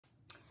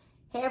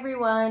Hey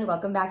everyone,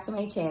 welcome back to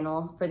my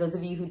channel. For those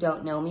of you who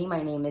don't know me,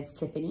 my name is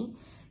Tiffany.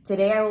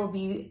 Today I will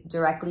be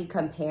directly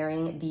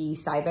comparing the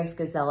Cybex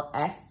Gazelle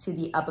S to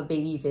the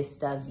UPPAbaby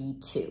Vista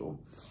V2.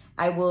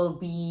 I will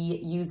be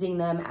using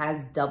them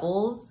as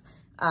doubles,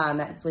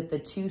 that's with the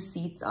 2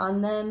 seats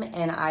on them,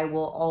 and I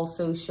will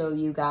also show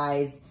you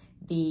guys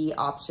the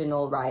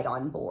optional ride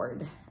on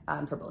board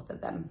for both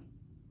of them.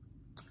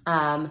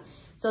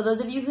 So those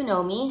of you who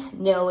know me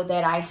know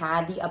that I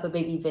had the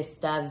UPPAbaby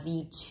Vista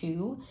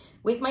V2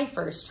 with my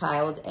first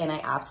child, and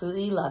I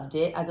absolutely loved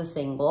it as a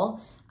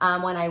single.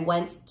 When I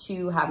went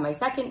to have my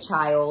second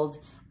child,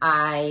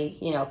 I,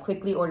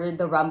 quickly ordered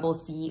the rumble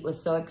seat,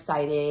 was so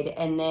excited,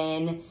 and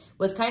then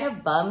was kind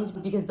of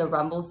bummed because the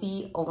rumble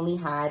seat only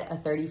had a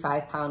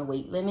 35-pound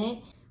weight limit,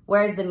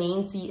 whereas the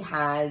main seat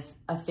has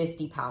a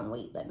 50-pound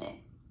weight limit.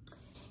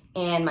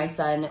 And my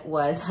son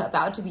was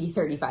about to be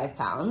 35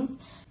 pounds.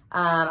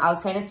 I was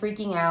kind of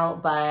freaking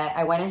out, but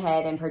I went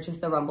ahead and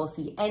purchased the rumble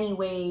seat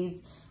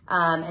anyways.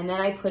 And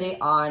then I put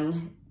it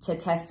on to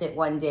test it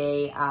one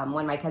day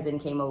when my cousin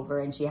came over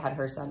and she had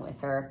her son with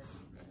her.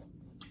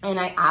 And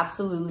I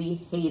absolutely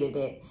hated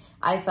it.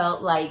 I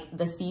felt like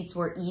the seats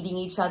were eating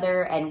each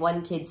other and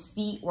one kid's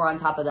feet were on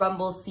top of the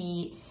rumble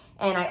seat.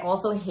 And I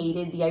also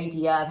hated the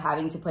idea of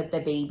having to put the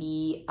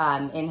baby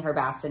in her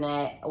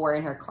bassinet or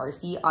in her car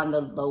seat on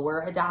the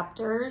lower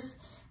adapters.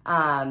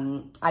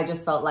 I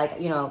just felt like,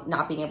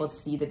 not being able to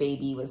see the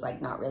baby was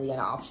like not really an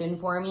option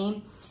for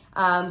me.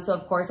 So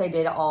of course I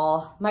did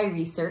all my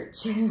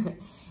research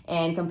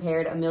and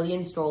compared a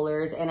million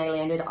strollers, and I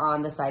landed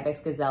on the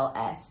Cybex Gazelle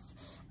S.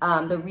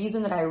 The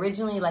reason that I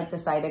originally liked the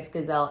Cybex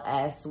Gazelle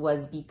S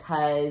was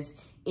because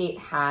it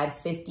had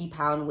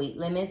 50-pound weight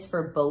limits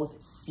for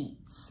both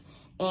seats.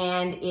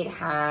 And it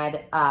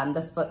had,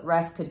 the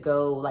footrest could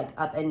go like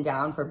up and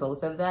down for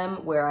both of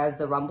them, whereas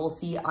the rumble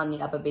seat on the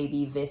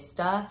UPPAbaby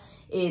Vista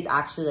is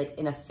actually like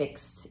in a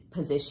fixed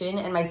position,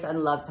 and my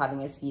son loves having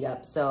his feet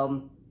up,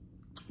 so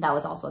that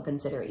was also a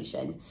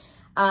consideration.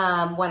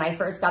 When I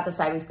first got the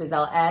Cybex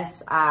Gazelle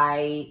S,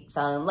 I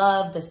fell in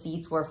love. The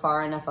seats were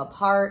far enough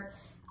apart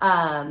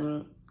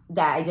that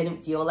I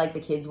didn't feel like the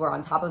kids were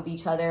on top of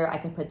each other. I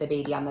could put the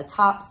baby on the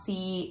top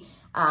seat.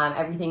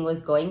 Everything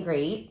was going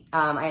great.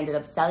 I ended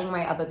up selling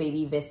my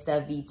UPPAbaby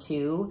Vista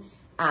V2.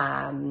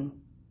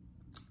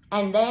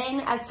 And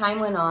then as time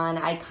went on,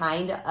 I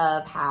kind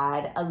of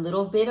had a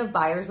little bit of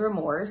buyer's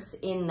remorse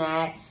in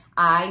that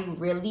I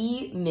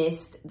really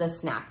missed the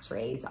snack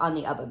trays on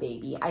the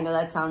UPPAbaby. I know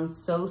that sounds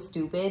so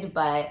stupid,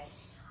 but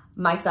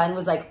my son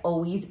was like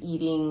always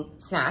eating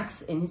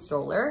snacks in his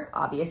stroller,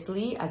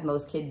 obviously, as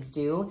most kids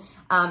do.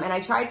 And I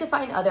tried to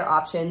find other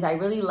options. I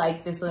really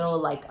liked this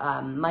little like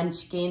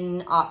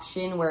munchkin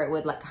option where it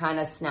would like kind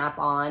of snap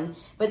on.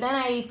 But then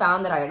I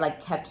found that I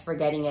like kept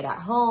forgetting it at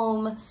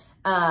home.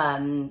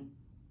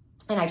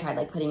 And I tried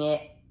like putting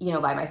it,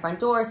 by my front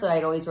door so that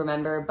I'd always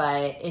remember,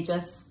 but it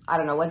just, I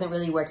don't know, wasn't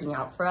really working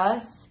out for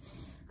us.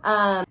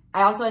 I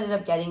also ended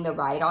up getting the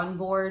ride on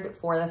board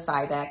for the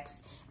Cybex.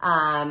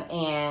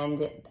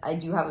 And I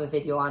do have a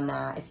video on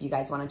that if you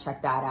guys want to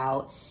check that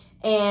out.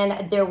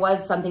 And there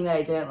was something that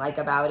I didn't like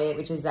about it,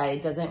 which is that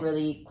it doesn't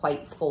really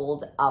quite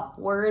fold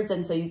upwards.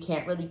 And so you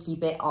can't really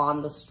keep it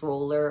on the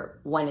stroller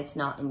when it's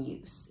not in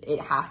use.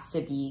 It has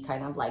to be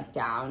kind of like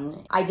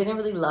down. I didn't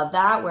really love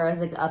that. Whereas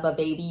like the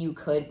UPPAbaby, you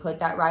could put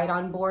that ride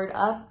on board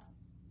up,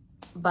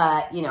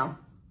 but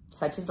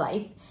such is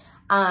life.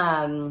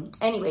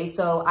 Anyway,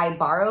 so I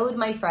borrowed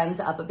my friend's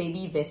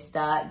UPPAbaby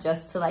Vista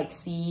just to like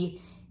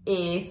see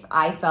if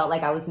I felt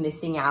like I was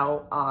missing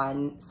out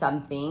on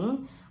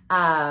something.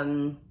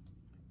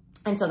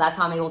 And so that's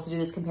how I'm able to do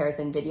this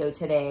comparison video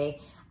today.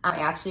 I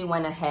actually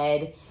went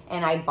ahead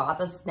and I bought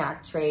the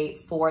snack tray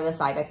for the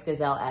Cybex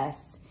Gazelle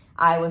S.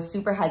 I was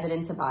super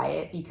hesitant to buy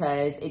it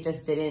because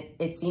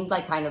it seemed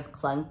like kind of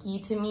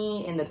clunky to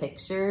me in the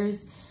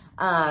pictures.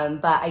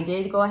 But I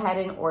did go ahead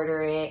and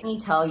order it. Let me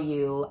tell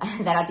you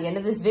that at the end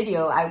of this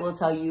video, I will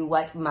tell you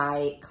what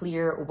my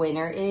clear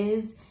winner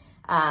is.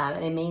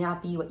 And it may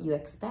not be what you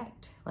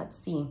expect. Let's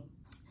see.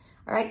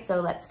 All right, so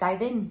let's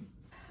dive in.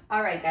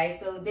 All right, guys,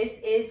 so this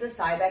is the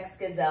Cybex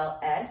Gazelle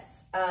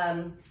S.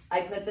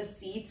 I put the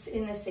seats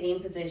in the same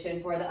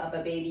position for the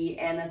UPPAbaby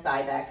and the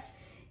Cybex.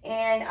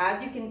 And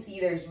as you can see,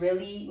 there's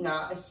really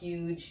not a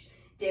huge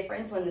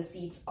difference when the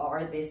seats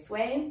are this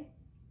way.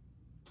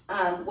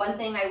 One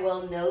thing I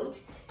will note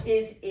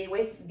is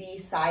with the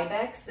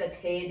Cybex, the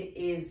kid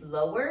is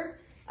lower.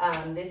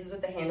 This is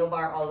with the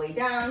handlebar all the way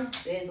down.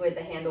 This is with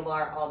the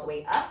handlebar all the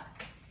way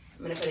up.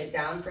 I'm gonna put it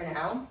down for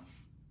now.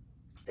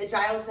 The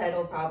child's head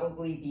will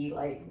probably be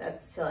like,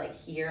 that's to like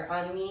here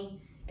on me,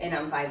 and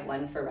I'm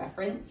 5'1" for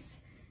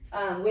reference.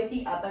 With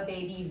the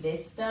UPPAbaby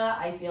Vista,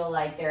 I feel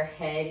like their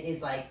head is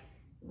like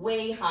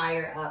way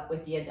higher up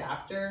with the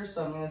adapter.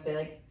 So I'm gonna say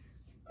like,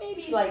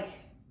 maybe like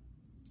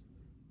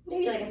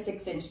a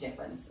 6-inch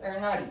difference, or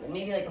not even,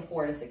 maybe like a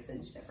 4 to 6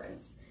 inch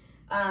difference.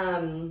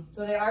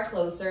 So they are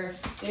closer.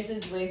 This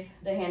is with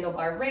the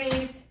handlebar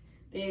raised.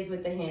 This is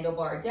with the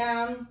handlebar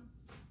down.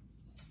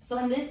 So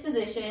in this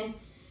position,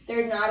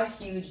 there's not a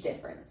huge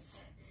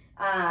difference.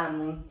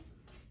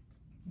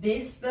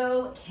 This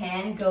though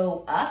can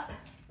go up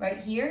right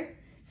here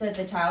so that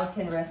the child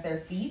can rest their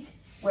feet,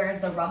 whereas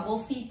the rumble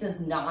seat does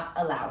not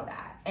allow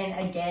that.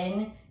 And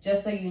again,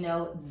 just so you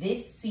know,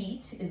 this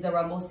seat is the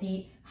rumble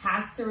seat,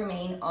 has to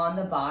remain on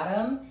the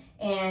bottom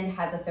and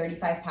has a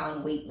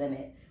 35-pound weight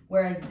limit,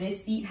 whereas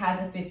this seat has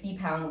a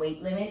 50-pound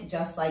weight limit,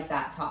 just like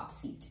that top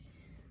seat.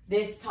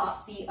 This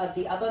top seat of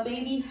the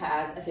UPPAbaby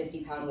has a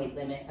 50-pound weight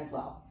limit as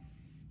well.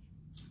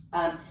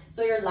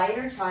 So your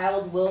lighter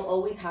child will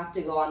always have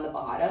to go on the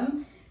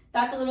bottom.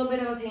 That's a little bit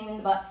of a pain in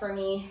the butt for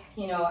me.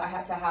 You know, I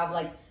had to have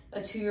like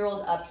a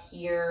 2-year-old up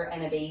here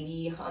and a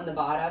baby on the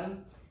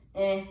bottom.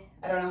 I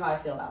don't know how I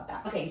feel about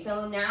that. Okay,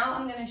 so now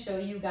I'm gonna show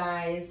you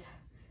guys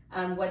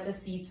what the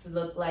seats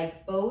look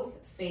like, both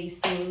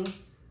facing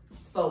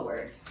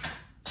forward.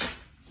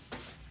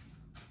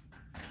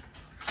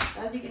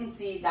 As you can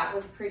see, that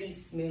was pretty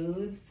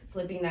smooth,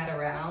 flipping that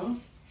around.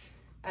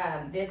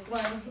 This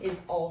one is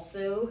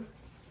also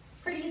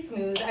pretty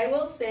smooth. I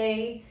will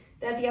say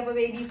that the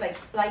UPPAbaby is like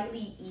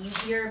slightly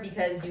easier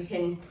because you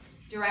can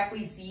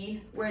directly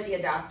see where the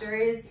adapter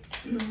is,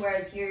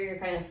 whereas here you're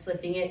kind of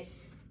slipping it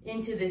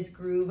into this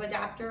groove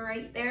adapter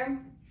right there.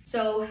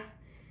 So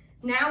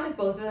now with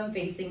both of them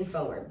facing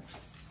forward,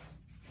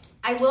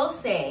 I will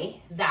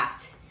say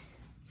that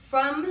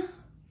from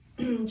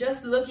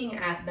just looking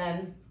at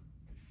them,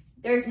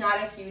 there's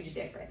not a huge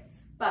difference.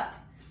 But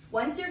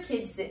once your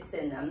kid sits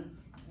in them,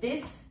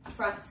 this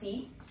front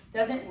seat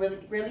doesn't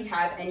really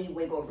have any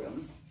wiggle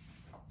room.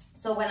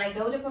 So when I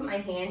go to put my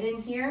hand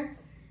in here,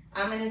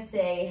 I'm gonna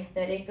say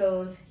that it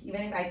goes,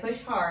 even if I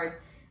push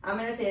hard, I'm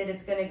gonna say that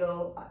it's gonna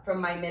go from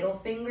my middle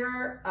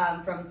finger,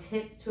 from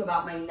tip to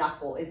about my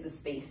knuckle is the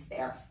space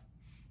there.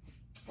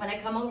 When I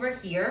come over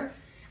here,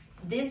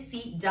 this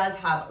seat does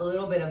have a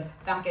little bit of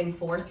back and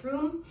forth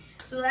room,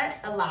 so that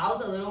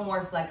allows a little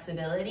more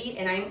flexibility,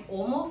 and I'm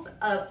almost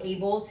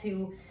able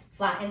to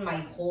flatten my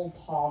whole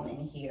palm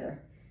in here.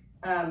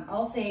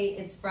 I'll say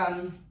it's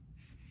from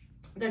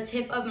the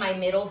tip of my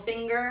middle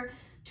finger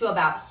to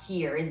about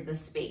here is the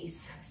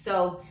space.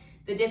 So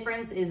the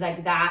difference is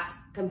like that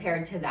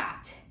compared to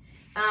that,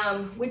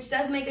 which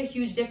does make a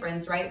huge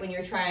difference, right? When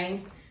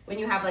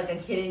you have like a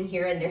kid in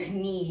here and their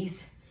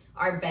knees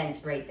are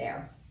bent right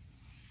there.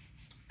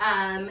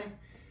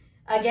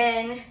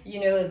 Again, you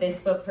know, this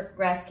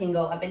footrest can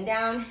go up and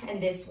down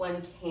and this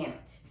one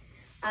can't.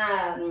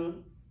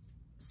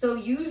 So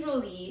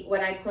usually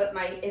when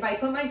if I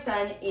put my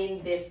son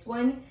in this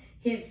one,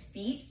 his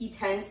feet, he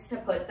tends to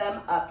put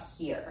them up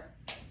here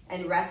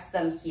and rest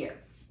them here.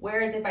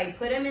 Whereas if I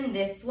put him in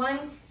this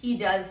one, he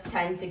does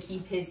tend to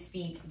keep his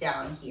feet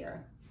down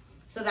here.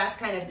 So that's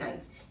kind of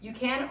nice. You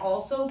can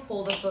also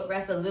pull the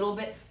footrest a little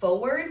bit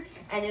forward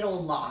and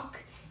it'll lock.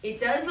 It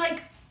does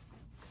like,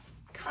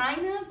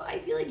 kind of, I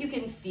feel like you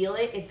can feel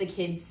it if the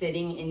kid's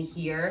sitting in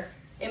here.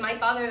 It might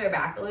bother their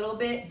back a little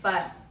bit,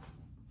 but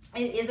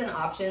it is an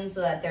option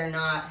so that they're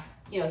not,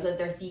 you know, so that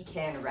their feet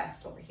can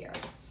rest over here.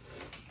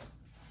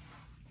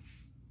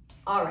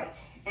 All right,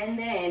 and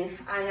then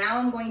now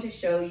I'm going to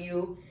show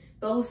you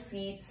both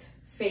seats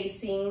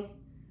facing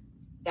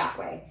that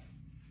way.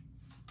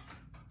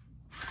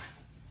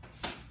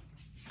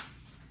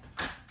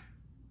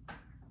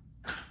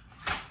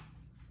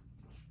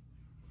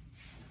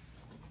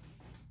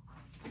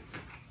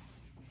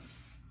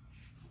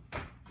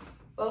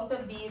 Both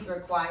of these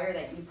require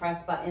that you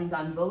press buttons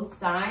on both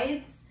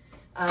sides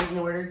in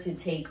order to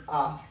take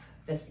off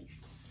the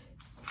seats.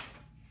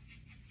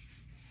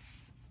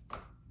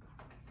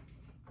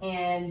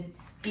 And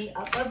the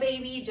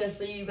UPPAbaby, just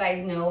so you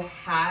guys know,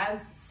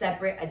 has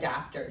separate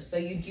adapters. So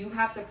you do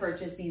have to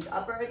purchase these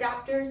upper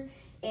adapters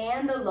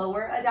and the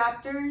lower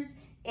adapters,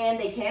 and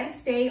they can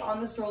stay on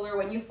the stroller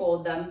when you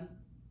fold them,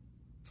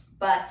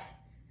 but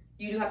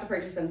you do have to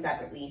purchase them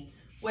separately.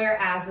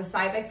 Whereas the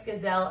Cybex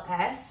Gazelle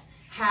S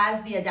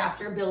has the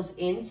adapter built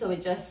in, so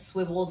it just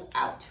swivels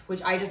out,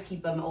 which I just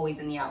keep them always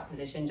in the out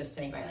position just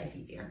to make my life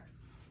easier.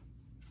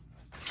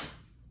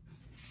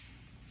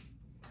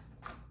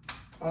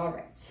 All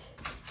right,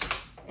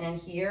 and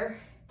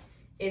here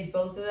is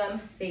both of them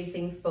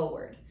facing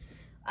forward.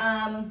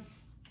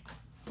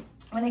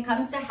 When it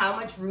comes to how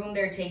much room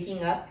they're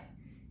taking up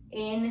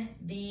in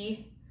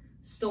the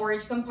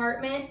storage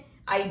compartment,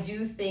 I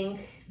do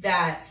think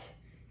that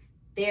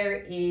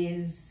there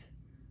is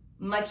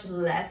much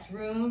less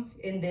room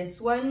in this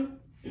one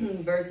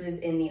versus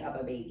in the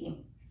UPPAbaby.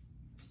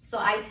 So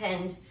I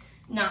tend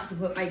not to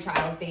put my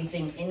child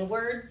facing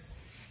inwards,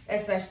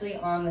 especially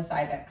on the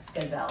Cybex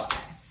Gazelle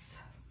S.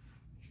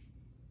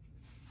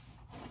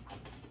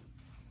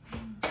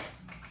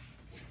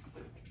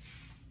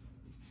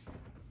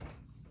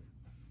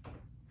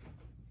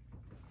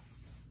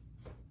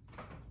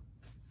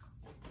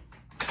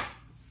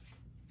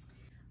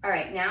 All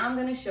right, now I'm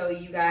gonna show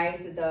you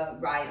guys the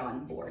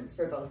ride-on boards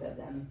for both of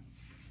them.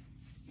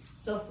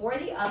 So for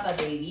the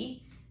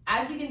UPPAbaby,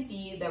 as you can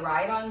see, the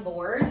ride-on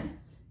board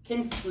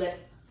can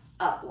flip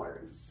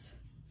upwards.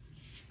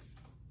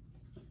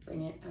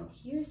 Bring it out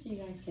here so you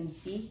guys can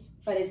see,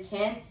 but it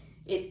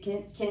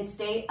can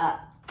stay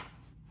up.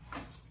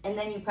 And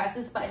then you press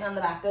this button on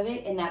the back of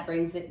it and that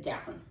brings it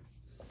down.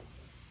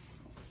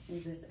 Let's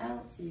move this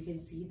out so you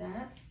can see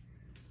that.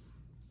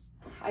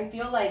 I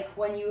feel like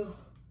when you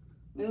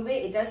move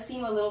it, it does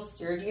seem a little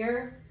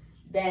sturdier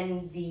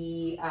than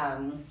the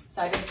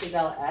Cybex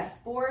Gazelle S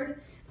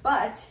board,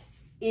 but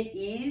it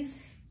is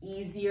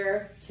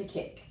easier to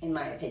kick, in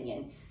my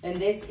opinion. And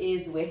this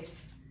is with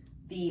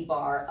the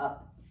bar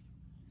up.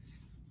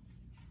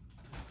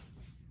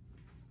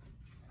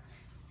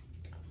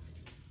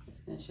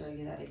 Just gonna show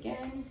you that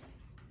again.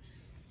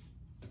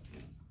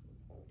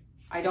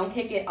 I don't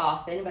kick it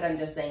often, but I'm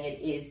just saying it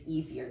is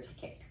easier to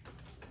kick.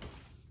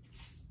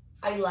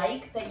 I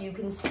like that you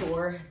can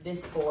store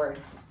this board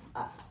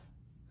up.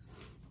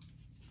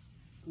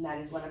 And that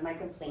is one of my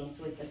complaints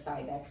with the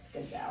Cybex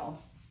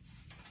Gazelle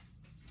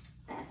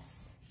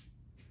S.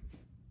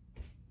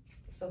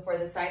 So for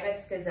the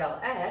Cybex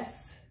Gazelle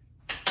S,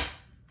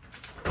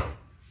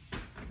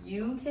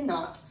 you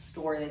cannot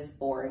store this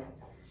board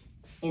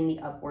in the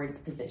upwards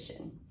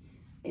position.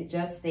 It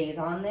just stays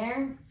on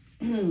there.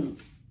 As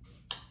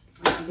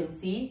you can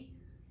see,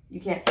 you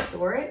can't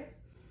store it.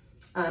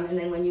 And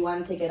then when you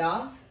want to take it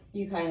off,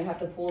 you kind of have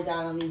to pull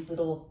down on these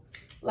little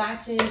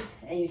latches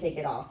and you take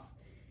it off.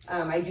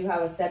 I do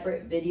have a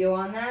separate video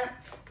on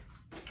that.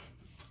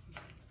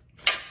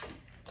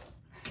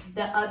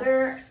 The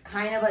other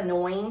kind of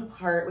annoying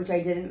part, which I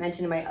didn't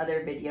mention in my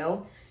other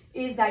video,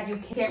 is that you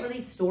can't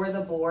really store the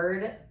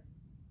board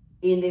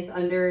in this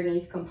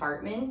underneath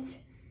compartment,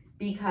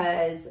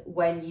 because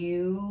when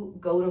you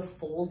go to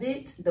fold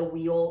it, the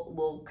wheel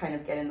will kind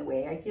of get in the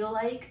way, I feel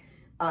like.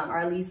 Or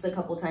at least a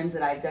couple times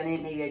that I've done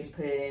it, maybe I just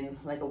put it in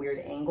like a weird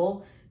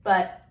angle,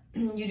 but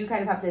you do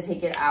kind of have to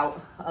take it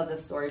out of the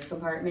storage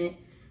compartment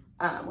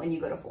when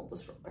you go to fold the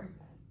stroller.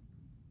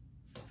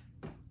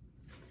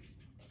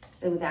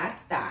 So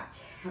that's that.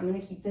 I'm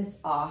gonna keep this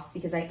off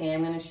because I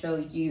am gonna show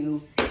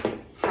you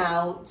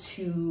how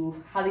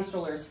these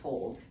strollers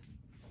fold.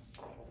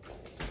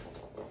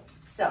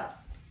 So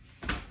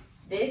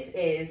this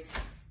is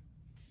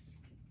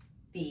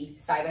the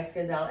Cybex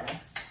Gazelle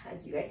S,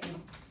 as you guys know.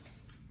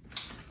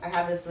 I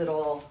have this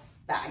little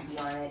baggie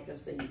on it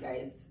just so you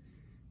guys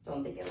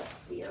don't think it looks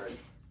weird,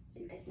 so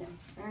you guys know,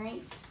 all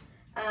right?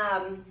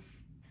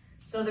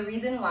 So the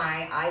reason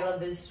why I love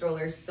this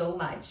stroller so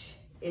much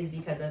is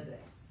because of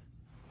this.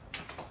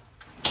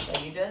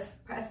 So you just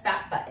press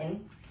that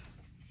button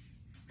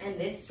and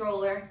this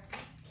stroller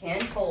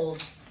can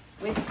fold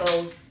with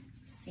both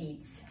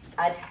seats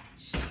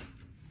attached.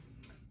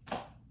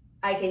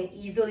 I can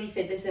easily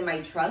fit this in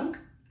my trunk.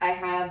 I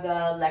have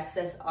the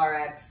Lexus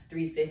RX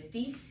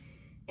 350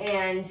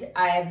 and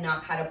I have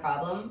not had a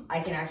problem.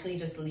 I can actually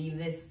just leave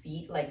this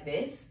seat like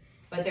this,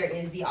 but there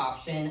is the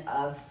option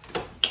of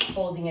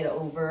folding it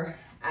over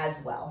as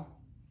well.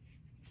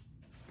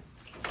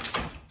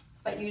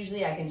 But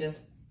usually I can just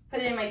put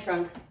it in my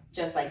trunk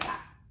just like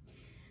that.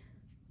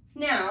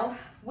 Now,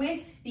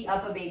 with the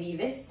UPPAbaby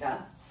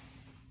Vista,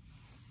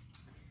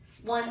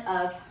 one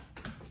of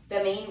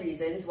the main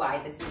reasons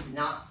why this is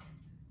not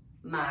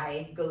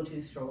my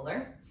go-to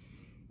stroller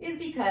is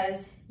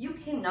because you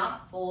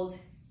cannot fold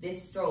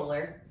this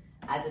stroller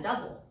as a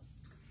double.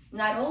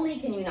 Not only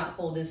can you not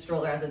fold this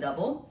stroller as a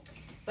double,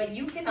 but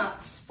you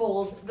cannot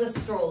fold the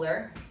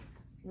stroller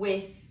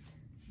with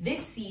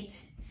this seat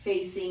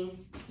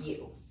facing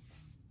you.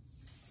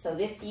 So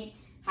this seat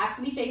has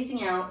to be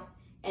facing out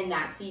and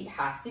that seat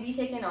has to be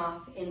taken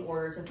off in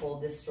order to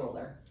fold this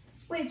stroller,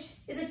 which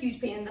is a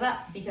huge pain in the butt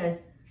because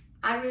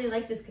I really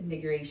like this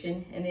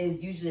configuration and it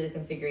is usually the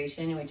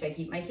configuration in which I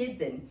keep my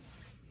kids in.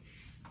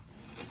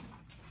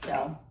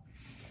 So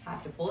I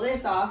have to pull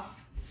this off.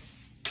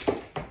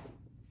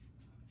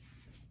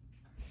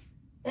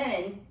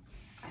 Then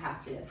I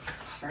have to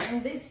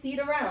turn this seat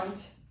around.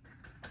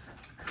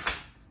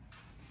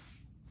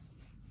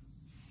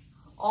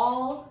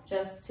 All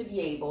just to be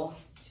able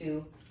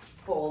to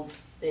fold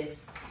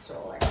this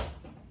stroller.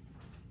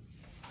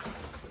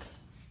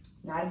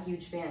 Not a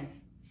huge fan.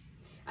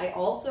 I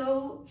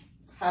also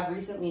have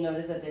recently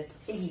noticed that this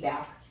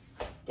piggyback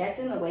gets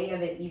in the way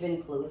of it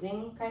even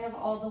closing kind of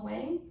all the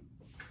way.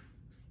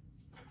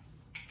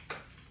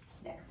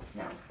 There,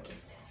 now it's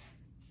closed.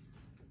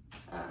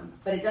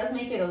 But it does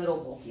make it a little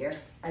bulkier,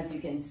 as you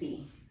can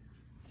see.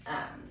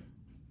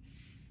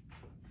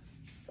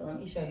 So let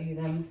me show you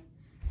them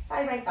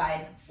side by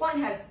side.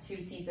 One has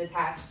 2 seats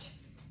attached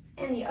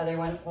and the other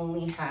one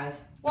only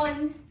has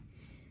 1.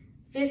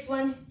 This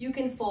one you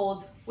can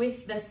fold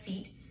with the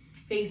seat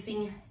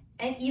facing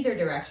in either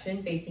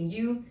direction, facing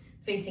you,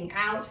 facing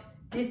out.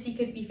 This seat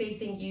could be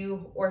facing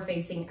you or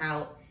facing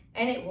out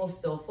and it will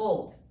still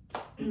fold.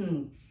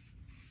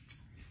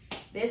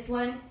 This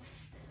one,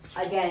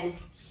 again,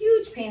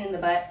 huge pain in the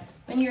butt.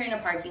 When you're in a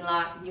parking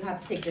lot, you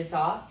have to take this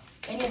off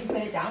and you have to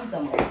put it down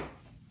somewhere.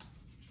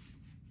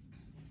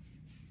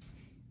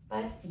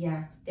 But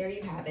yeah, there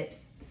you have it.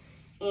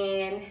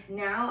 And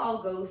now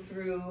I'll go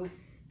through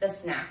the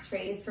snack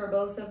trays for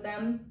both of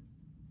them.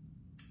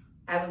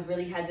 I was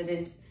really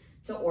hesitant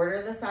to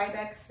order the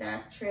Cybex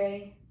snack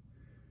tray,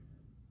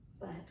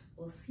 but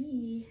we'll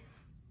see.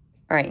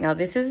 All right, now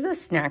this is the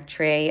snack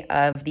tray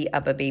of the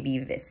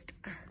UPPAbaby Vista.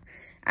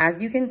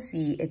 As you can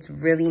see, it's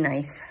really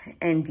nice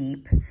and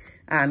deep.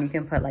 You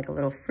can put like a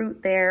little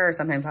fruit there, or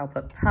sometimes I'll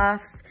put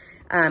puffs.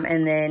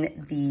 And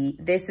then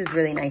this is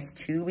really nice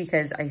too,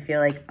 because I feel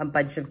like a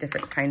bunch of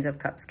different kinds of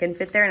cups can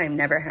fit there, and I've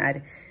never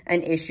had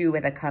an issue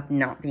with a cup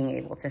not being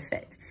able to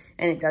fit.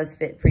 And it does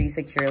fit pretty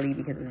securely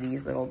because of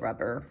these little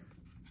rubber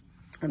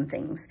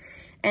things.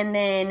 And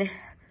then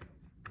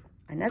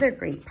another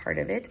great part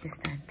of it is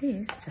that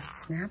this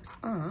just snaps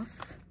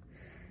off.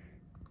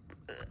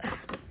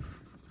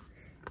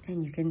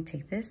 And you can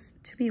take this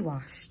to be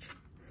washed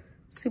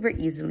super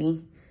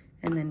easily,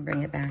 and then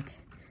bring it back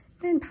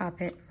and pop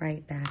it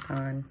right back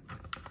on.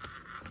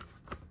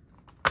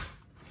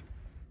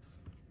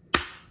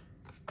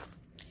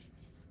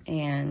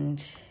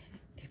 And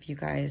if you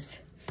guys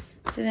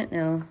didn't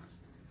know,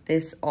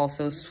 this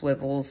also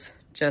swivels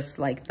just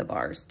like the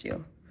bars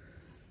do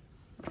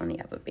on the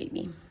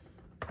UPPAbaby.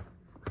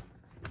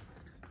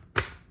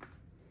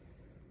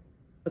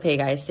 Okay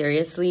guys,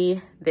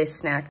 seriously, this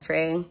snack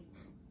tray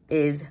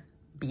is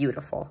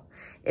beautiful.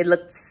 It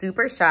looked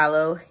super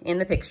shallow in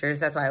the pictures.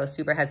 That's why I was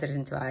super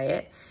hesitant to buy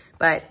it.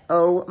 But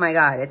oh my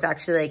God, it's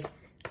actually like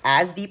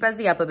as deep as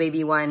the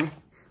UPPAbaby one.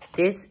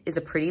 This is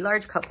a pretty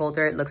large cup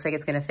holder. It looks like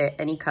it's gonna fit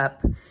any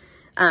cup.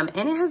 And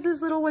it has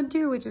this little one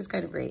too, which is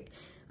kind of great.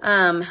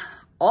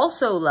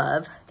 Also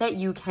love that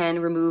you can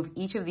remove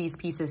each of these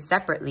pieces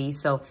separately.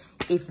 So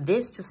if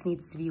this just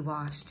needs to be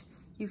washed,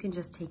 you can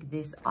just take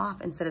this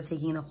off instead of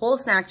taking the whole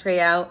snack tray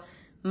out.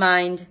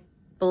 Mind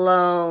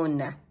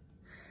blown.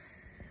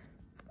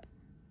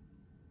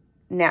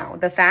 Now,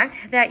 the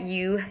fact that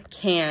you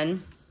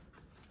can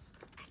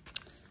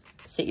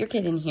sit your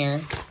kid in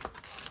here,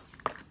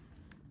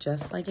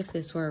 just like if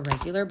this were a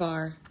regular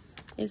bar,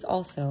 is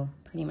also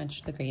pretty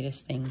much the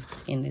greatest thing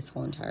in this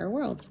whole entire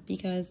world,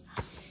 because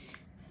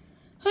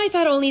I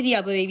thought only the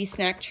UPPAbaby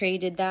snack tray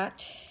did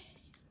that.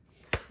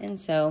 And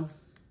so,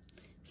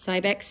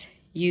 Cybex,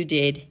 you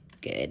did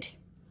good.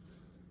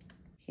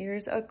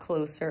 Here's a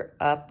closer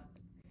up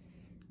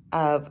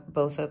of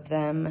both of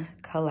them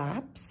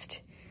collapsed.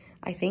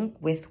 I think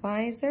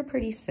width-wise, they're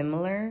pretty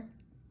similar.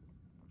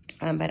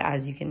 But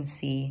as you can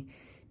see,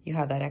 you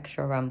have that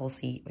extra rumble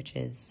seat, which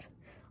is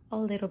a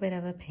little bit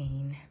of a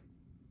pain.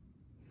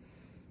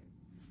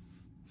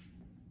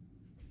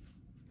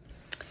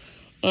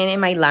 And in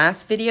my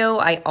last video,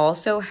 I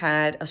also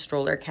had a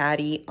stroller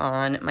caddy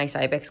on my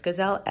Cybex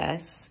Gazelle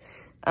S,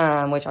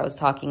 which I was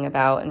talking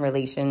about in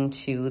relation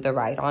to the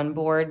ride-on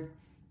board.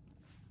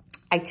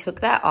 I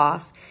took that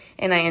off,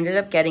 and I ended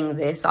up getting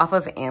this off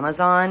of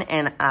Amazon,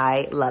 and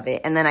I love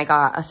it. And then I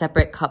got a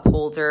separate cup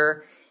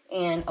holder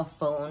and a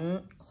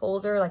phone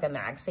holder, like a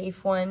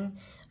MagSafe one,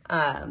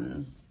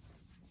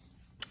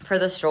 for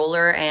the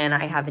stroller, and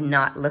I have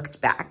not looked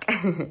back.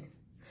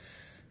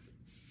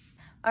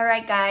 All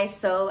right, guys,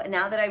 so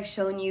now that I've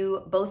shown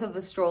you both of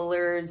the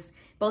strollers,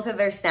 both of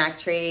their snack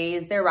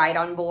trays, their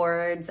ride-on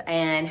boards,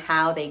 and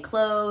how they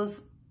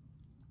close,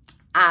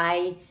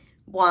 I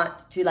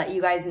want to let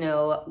you guys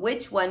know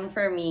which one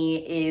for me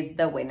is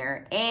the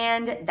winner.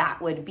 And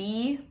that would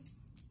be,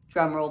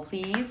 drumroll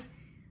please,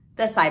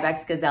 the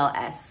Cybex Gazelle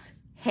S.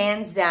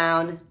 Hands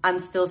down, I'm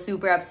still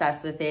super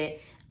obsessed with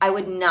it. I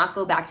would not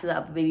go back to the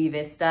UPPAbaby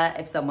Vista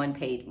if someone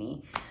paid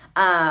me.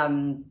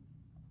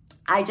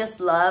 I just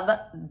love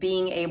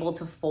being able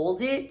to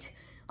fold it,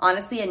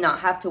 honestly, and not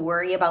have to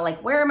worry about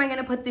like, where am I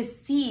gonna put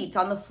this seat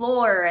on the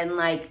floor, and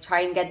like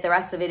try and get the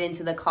rest of it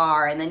into the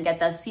car and then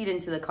get the seat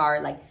into the car.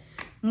 Like,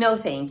 no,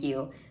 thank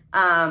you.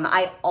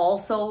 I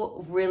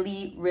also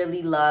really,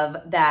 really love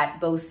that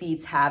both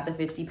seats have the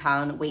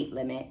 50-pound weight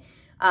limit.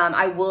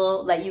 I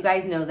will let you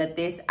guys know that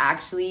this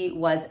actually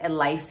was a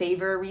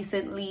lifesaver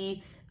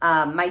recently.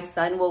 My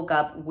son woke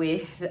up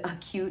with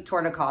acute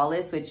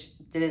torticollis, which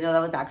didn't know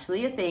that was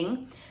actually a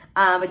thing,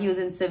 but he was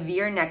in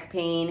severe neck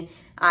pain.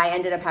 I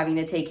ended up having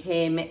to take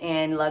him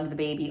and lug the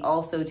baby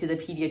also to the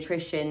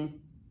pediatrician,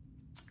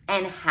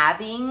 and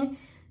having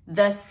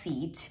the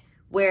seat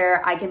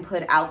where I can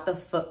put out the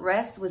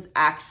footrest was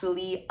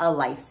actually a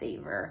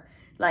lifesaver.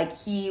 Like,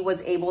 he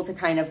was able to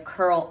kind of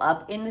curl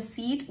up in the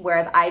seat,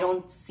 whereas I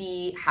don't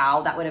see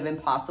how that would have been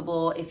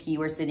possible if he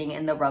were sitting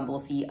in the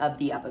rumble seat of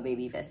the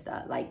UPPAbaby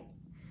Vista. Like,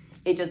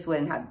 it just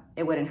wouldn't have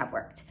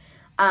worked.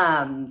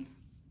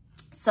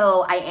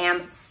 So I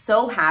am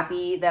so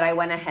happy that I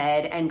went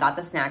ahead and got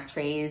the snack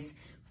trays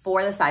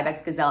for the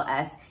Cybex Gazelle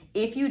S.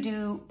 If you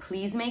do,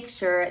 please make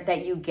sure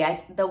that you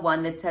get the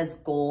one that says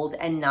gold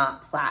and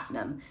not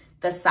platinum.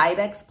 The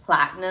Cybex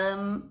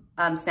Platinum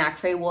snack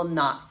tray will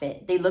not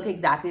fit. They look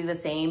exactly the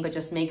same, but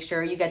just make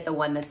sure you get the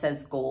one that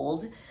says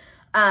gold.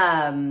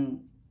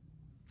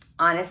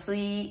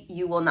 Honestly,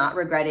 you will not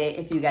regret it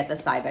if you get the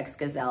Cybex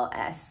Gazelle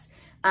S.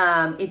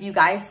 If you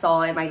guys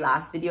saw in my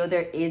last video,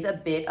 there is a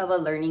bit of a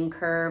learning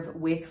curve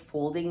with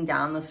folding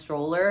down the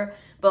stroller,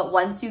 but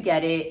once you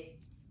get it,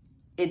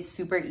 it's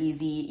super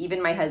easy.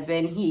 Even my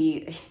husband,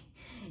 he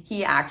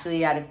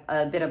actually had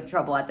a bit of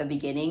trouble at the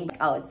beginning.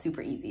 Oh, it's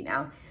super easy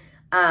now.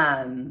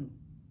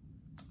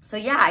 So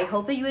yeah, I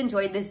hope that you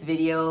enjoyed this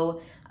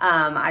video.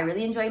 I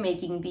really enjoy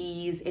making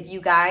these. If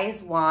you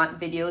guys want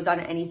videos on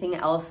anything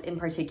else in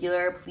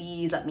particular,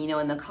 please let me know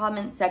in the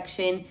comments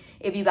section.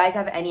 If you guys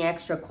have any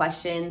extra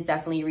questions,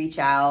 definitely reach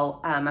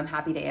out. I'm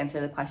happy to answer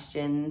the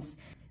questions.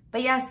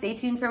 But yeah, stay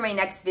tuned for my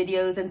next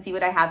videos and see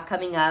what I have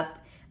coming up.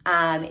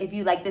 If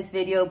you like this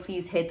video,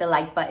 please hit the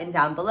like button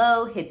down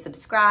below, hit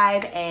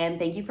subscribe, and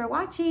thank you for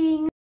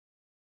watching.